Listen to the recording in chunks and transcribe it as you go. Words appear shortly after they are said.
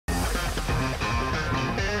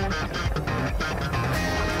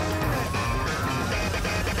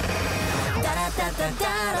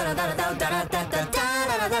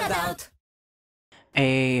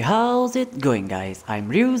Hey, how's it going guys? I'm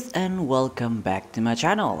Ryuz and welcome back to my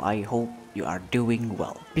channel. I hope you are doing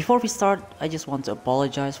well. Before we start, I just want to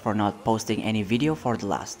apologize for not posting any video for the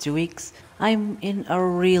last 2 weeks. I'm in a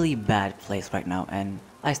really bad place right now and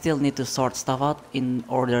I still need to sort stuff out in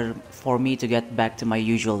order for me to get back to my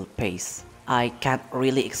usual pace. I can't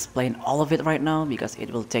really explain all of it right now because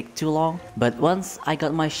it will take too long, but once I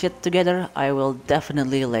got my shit together, I will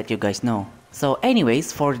definitely let you guys know. So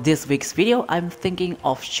anyways, for this week's video, I'm thinking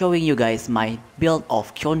of showing you guys my build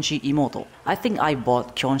of Kyonshi Imouto. I think I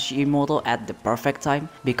bought Kyonshi Imouto at the perfect time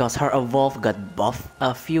because her evolve got buffed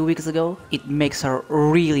a few weeks ago. It makes her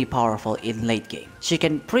really powerful in late game. She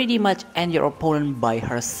can pretty much end your opponent by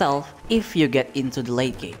herself if you get into the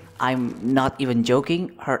late game. I'm not even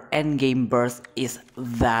joking, her endgame burst is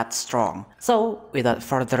that strong. So without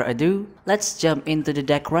further ado, let's jump into the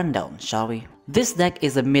deck rundown, shall we? This deck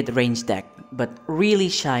is a mid-range deck, but really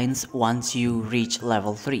shines once you reach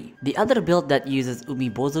level 3. The other build that uses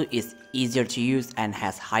Umebozu is easier to use and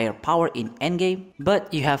has higher power in endgame,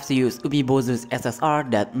 but you have to use Umebozu's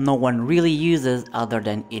SSR that no one really uses other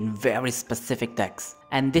than in very specific decks.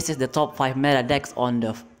 And this is the top 5 meta decks on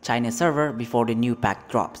the Chinese server before the new pack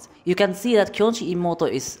drops. You can see that Kyonshi Imouto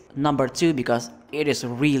is number 2 because it is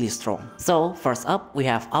really strong. So first up we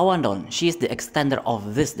have Awandon. She is the extender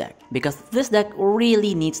of this deck because this deck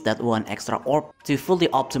really needs that one extra orb to fully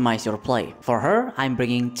optimize your play. For her, I'm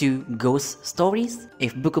bringing 2 ghost stories.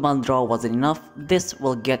 If Bukuman draw wasn't enough, this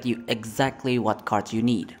will get you exactly what card you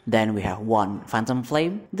need. Then we have 1 Phantom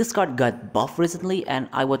Flame. This card got buffed recently and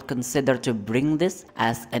I would consider to bring this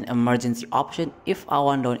as an emergency option if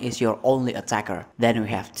Awandon is your only attacker. Then we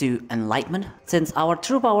have 2 Enlightenment. Since our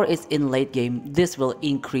true power is in late game, this will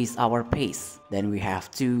increase our pace. Then we have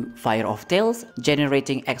 2 Fire of Tails.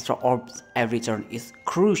 Generating extra orbs every turn is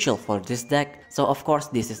crucial for this deck, so of course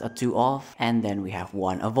this is a 2 off. And then we have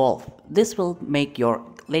 1 Evolve. This will make your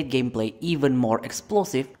late gameplay even more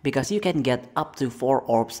explosive because you can get up to 4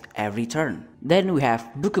 orbs every turn. Then we have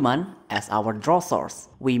Bukuman as our draw source.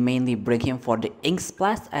 We mainly bring him for the Ink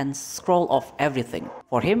Splash and Scroll of Everything.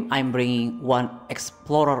 For him, I'm bringing 1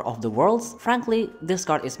 Explorer of the Worlds. Frankly, this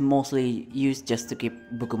card is mostly used just to keep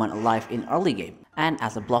Bukuman alive in early game and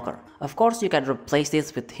as a blocker. Of course, you can replace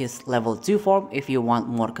this with his level 2 form if you want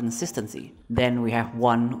more consistency. Then we have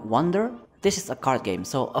 1 Wonder. This is a card game,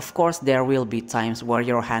 so of course there will be times where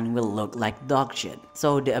your hand will look like dog shit.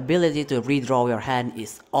 So the ability to redraw your hand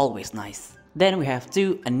is always nice. Then we have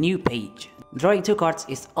 2 A New Page. Drawing 2 cards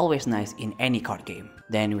is always nice in any card game.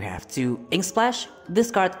 Then we have 2 Ink Splash.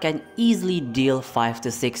 This card can easily deal 5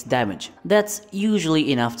 to 6 damage. That's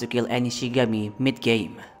usually enough to kill any Shigami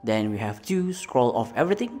mid-game. Then we have 2 Scroll of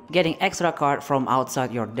Everything. Getting extra card from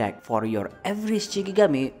outside your deck for your every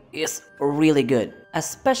Shikigami is really good.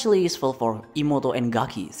 Especially useful for Imouto and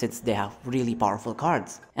Gaki since they have really powerful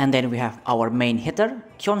cards. And then we have our main hitter,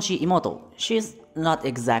 Kyonshi Imouto. She's not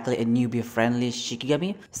exactly a newbie-friendly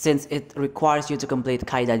Shikigami since it requires you to complete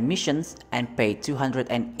Kaidan missions and pay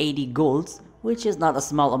 280 golds, which is not a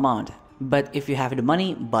small amount. But if you have the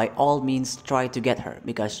money, by all means try to get her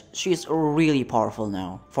because she's really powerful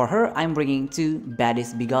now. For her, I'm bringing 2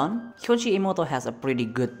 Baddies Begone. Kyonshi Imouto has a pretty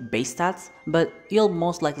good base stats, but you'll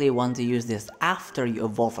most likely want to use this after you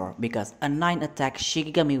evolve her because a 9 attack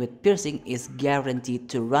Shikigami with piercing is guaranteed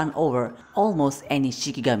to run over almost any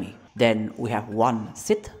Shikigami. Then we have 1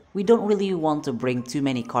 Sith. We don't really want to bring too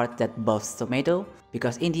many cards that buffs Tomato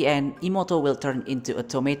because in the end, Imouto will turn into a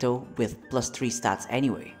tomato with +3 stats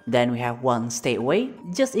anyway. Then we have 1 Stay Away,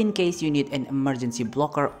 just in case you need an emergency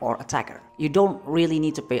blocker or attacker. You don't really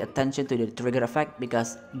need to pay attention to the trigger effect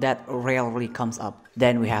because that rarely comes up.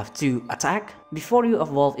 Then we have 2 Attack. Before you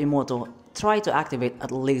evolve Imouto, try to activate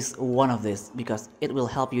at least one of these because it will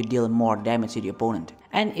help you deal more damage to the opponent.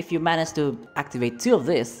 And if you manage to activate 2 of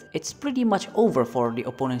this, it's pretty much over for the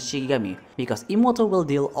opponent's Shikigami because Imouto will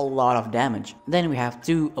deal a lot of damage. Then we have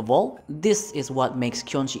 2 Evolve. This is what makes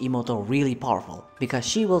Kyonshi Imouto really powerful because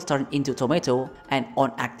she will turn into Tomato, and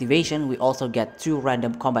on activation we also get 2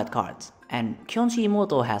 random combat cards. And Kyonshi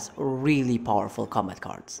Imouto has really powerful combat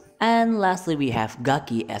cards. And lastly, we have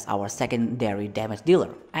Gaki as our secondary damage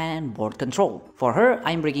dealer and board control. For her,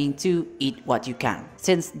 I'm bringing 2 Eat What You Can.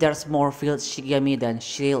 Since there's more field Shikigami than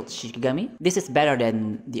shield Shikigami, this is better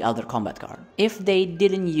than the other combat card. If they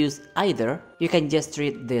didn't use either, you can just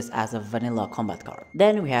treat this as a vanilla combat card.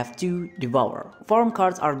 Then we have 2 Devour. Form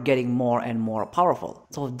cards are getting more and more powerful,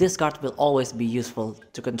 so this card will always be useful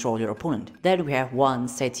to control your opponent. Then we have 1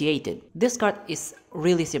 Satiated. This card is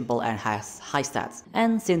really simple and has high stats.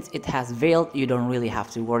 And since it has Veiled, you don't really have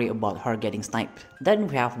to worry about her getting sniped. Then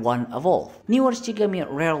we have one Evolve. Newer Shikigami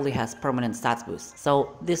rarely has permanent stats boost,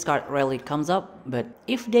 so this card rarely comes up, but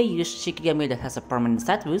if they use Shikigami that has a permanent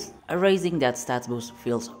stats boost, erasing that stats boost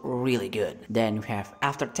feels really good. Then we have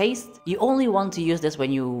Aftertaste. You only want to use this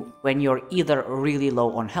when you're either really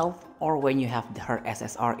low on health or when you have her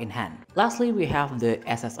SSR in hand. Lastly, we have the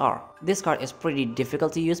SSR. This card is pretty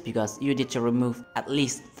difficult to use because you need to remove at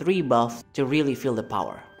least 3 buffs to really feel the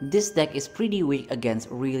power. This deck is pretty weak against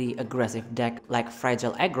really aggressive deck like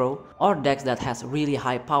Fragile Aggro or decks that has really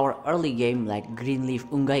high power early game like Greenleaf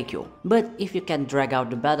Ungaikyo. But if you can drag out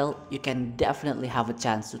the battle, you can definitely have a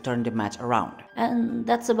chance to turn the match around. And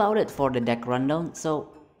that's about it for the deck rundown, so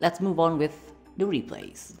let's move on with the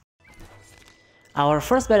replays. Our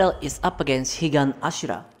first battle is up against Higan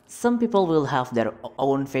Ashura. Some people will have their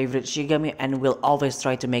own favorite Shikigami and will always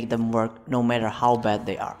try to make them work no matter how bad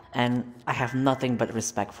they are. And I have nothing but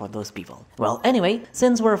respect for those people. Well, anyway,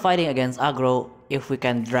 since we're fighting against aggro, if we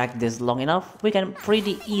can drag this long enough, we can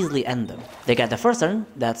pretty easily end them. They get the first turn,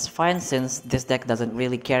 that's fine since this deck doesn't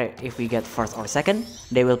really care if we get first or second.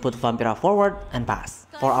 They will put Vampira forward and pass.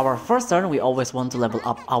 For our first turn, we always want to level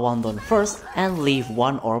up Awandon first and leave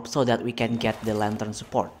one orb so that we can get the Lantern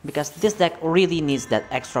support, because this deck really needs that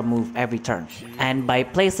extra move every turn. And by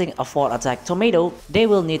placing a 4 attack Tomato, they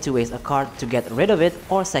will need to waste a card to get rid of it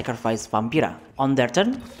or sacrifice Vampira. On their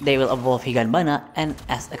turn, they will evolve Higanbana, and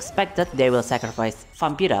as expected, they will sacrifice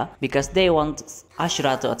Vampira because they want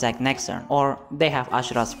Ashura to attack next turn, or they have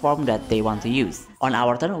Ashura's form that they want to use. On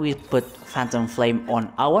our turn, we put Phantom Flame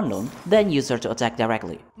on Awandon, then use her to attack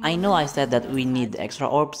directly. I know I said that we need the extra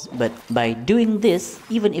orbs, but by doing this,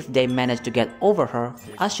 even if they manage to get over her,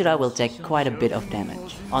 Ashura will take quite a bit of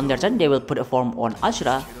damage. On their turn, they will put a form on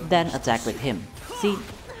Ashura, then attack with him. See?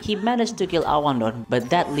 He managed to kill Awandon, but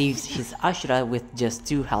that leaves his Ashura with just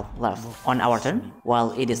 2 health left. On our turn,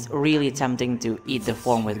 while it is really tempting to eat the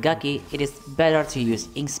form with Gaki, it is better to use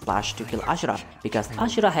Ink Splash to kill Ashura, because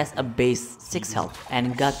Ashura has a base 6 health,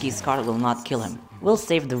 and Gaki's card will not kill him. We'll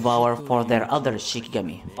save Devour for their other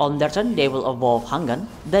Shikigami. On their turn, they will evolve Hangan,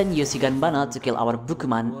 then use Higanbana to kill our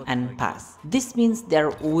Bukuman and pass. This means they're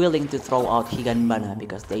willing to throw out Higanbana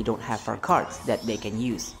because they don't have her cards that they can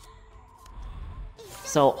use.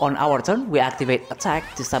 So on our turn, we activate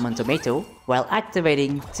Attack to summon Tomato. While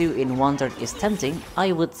activating 2 in 1 turn is tempting,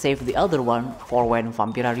 I would save the other one for when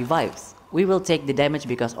Vampira revives. We will take the damage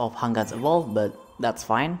because of Hangan's evolve, but that's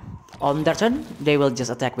fine. On their turn, they will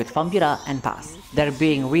just attack with Vampira and pass. They're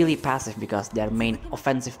being really passive because their main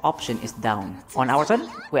offensive option is down. On our turn,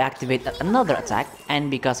 we activate another attack, and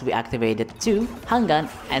because we activated 2, Hangan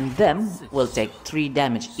and them will take 3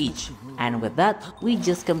 damage each. And with that, we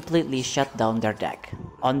just completely shut down their deck.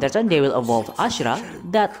 On their turn, they will evolve Ashura,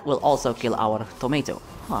 that will also kill our Tomato.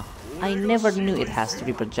 Huh, I never knew it has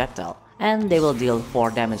 3 projectile, and they will deal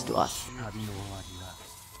 4 damage to us.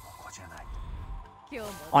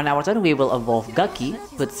 On our turn, we will evolve Gaki,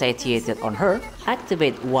 put Satiated on her,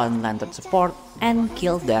 activate 1 Lantern support, and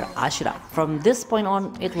kill their Ashura. From this point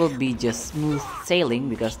on, it will be just smooth sailing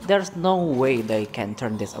because there's no way they can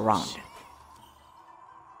turn this around.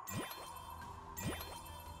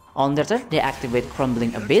 On their turn, they activate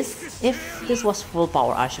Crumbling Abyss. If this was full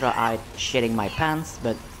power Ashura, I'd shitting my pants,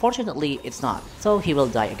 but fortunately it's not, so he will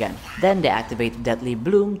die again. Then they activate Deadly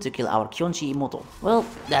Bloom to kill our Kyonshi Imouto. Well,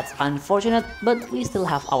 that's unfortunate, but we still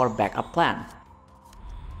have our backup plan.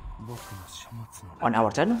 On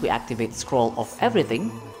our turn, we activate Scroll of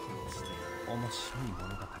Everything,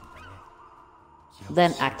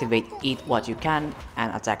 then activate Eat What You Can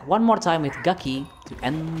and attack one more time with Gaki to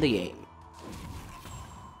end the game.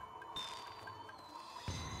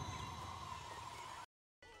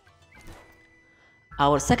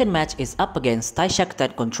 Our second match is up against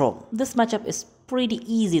Taishakuten Control. This matchup is pretty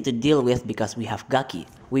easy to deal with because we have Gaki.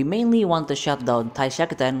 We mainly want to shut down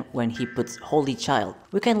Taishakuten when he puts Holy Child.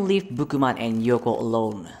 We can leave Bukuman and Yoko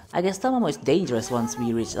alone. I guess Tamamo is dangerous once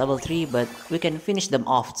we reach level 3, but we can finish them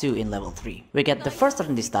off too in level 3. We get the first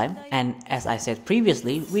turn this time, and as I said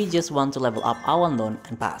previously, we just want to level up Awandon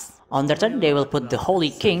and pass. On their turn, they will put the Holy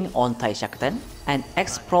King on Taishakuten and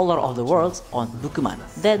Explorer of the Worlds on Bukuman.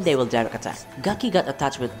 Then they will direct attack. Gaki got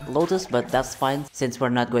attached with Lotus, but that's fine since we're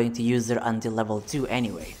not going to use her until level 2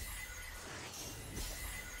 anyway.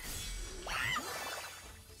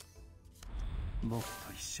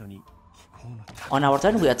 On our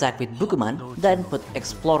turn, we attack with Bukuman, then put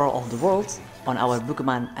Explorer of the Worlds on our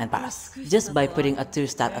Bukuman and pass. Just by putting a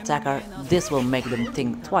 2-stat attacker, this will make them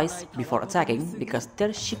think twice before attacking because their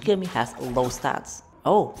Shikigami has low stats.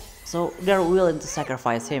 Oh, so they're willing to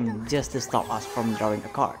sacrifice him just to stop us from drawing a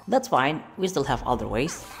card. That's fine, we still have other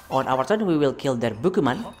ways. On our turn we will kill their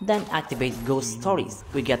Bukuman, then activate Ghost Stories.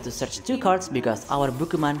 We get to search 2 cards because our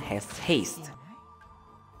Bukuman has haste.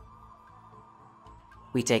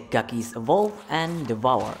 We take Gaki's Evolve and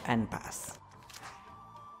Devour and pass.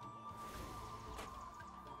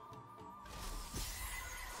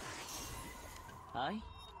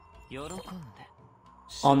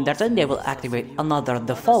 On their turn they will activate another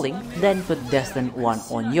The Falling, then put Destined 1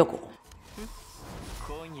 on Yoko.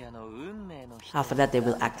 After that they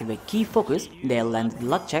will activate Key Focus, they'll land the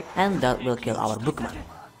Luck Check, and that will kill our Bookman.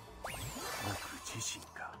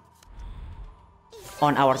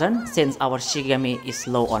 On our turn, since our Shigami is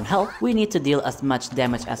low on health, we need to deal as much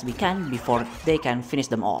damage as we can before they can finish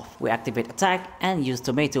them off. We activate Attack and use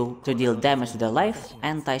Tomato to deal damage to their life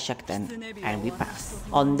and Taishakuten, and we pass.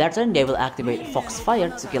 On their turn, they will activate Foxfire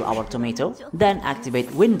to kill our Tomato, then activate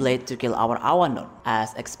Windblade to kill our Awandon.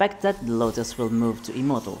 As expected, the Lotus will move to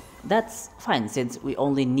Imouto. That's fine since we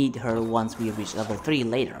only need her once we reach level 3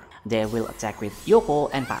 later. They will attack with Yoko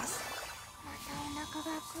and pass.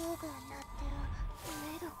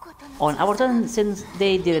 On our turn, since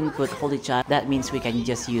they didn't put Holy Child, that means we can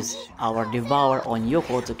just use our Devour on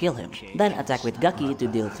Yoko to kill him, then attack with Gaki to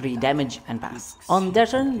deal 3 damage and pass. On their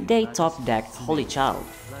turn, they top deck Holy Child,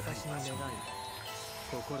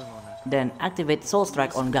 then activate Soul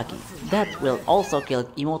Strike on Gaki. That will also kill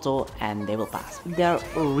Imouto and they will pass. They're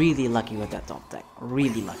really lucky with that top deck,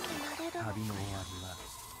 really lucky.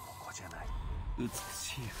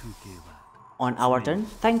 On our turn,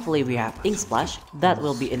 thankfully we have Ink Splash, that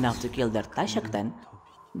will be enough to kill their Taishakuten.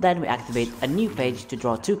 Then we activate a new page to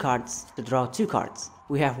draw 2 cards.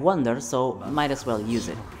 We have Wonder, so might as well use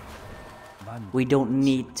it. We don't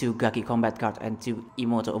need 2 Gaki combat cards and 2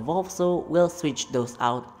 Imouto Evolve, so we'll switch those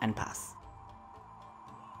out and pass.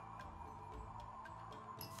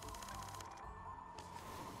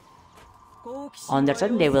 On their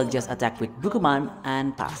turn, they will just attack with Bukuman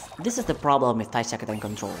and pass. This is the problem with Taishakuten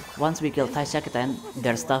Control. Once we kill Taishakuten,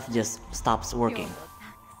 their stuff just stops working.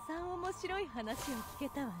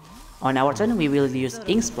 On our turn, we will use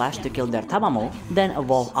Ink Splash to kill their Tamamo, then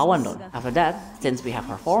evolve Awandon. After that, since we have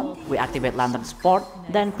her form, we activate Lantern Sport,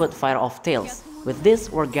 then put Fire of Tails. With this,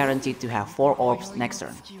 we're guaranteed to have 4 orbs next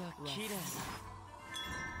turn.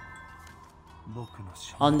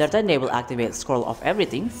 On their turn, they will activate Scroll of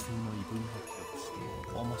Everything,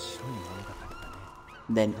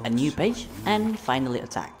 then a new page, and finally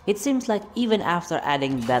attack. It seems like even after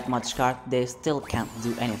adding that much card, they still can't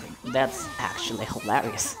do anything. That's actually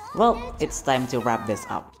hilarious. Well, it's time to wrap this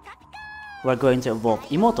up. We're going to evolve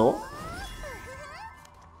Imouto,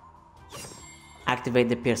 activate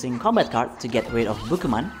the Piercing Combat card to get rid of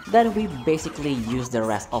Bukuman, then we basically use the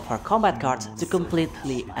rest of her combat cards to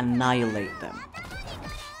completely annihilate them.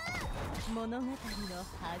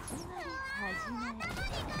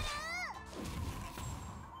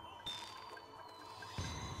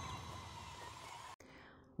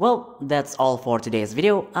 Well, that's all for today's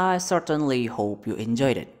video. I certainly hope you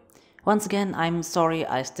enjoyed it. Once again, I'm sorry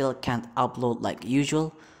I still can't upload like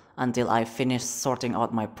usual until I finish sorting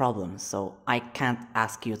out my problems, so I can't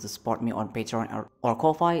ask you to support me on Patreon or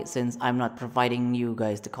Ko-Fi since I'm not providing you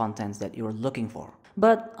guys the contents that you're looking for.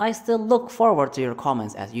 But I still look forward to your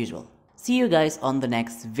comments as usual. See you guys on the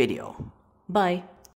next video. Bye!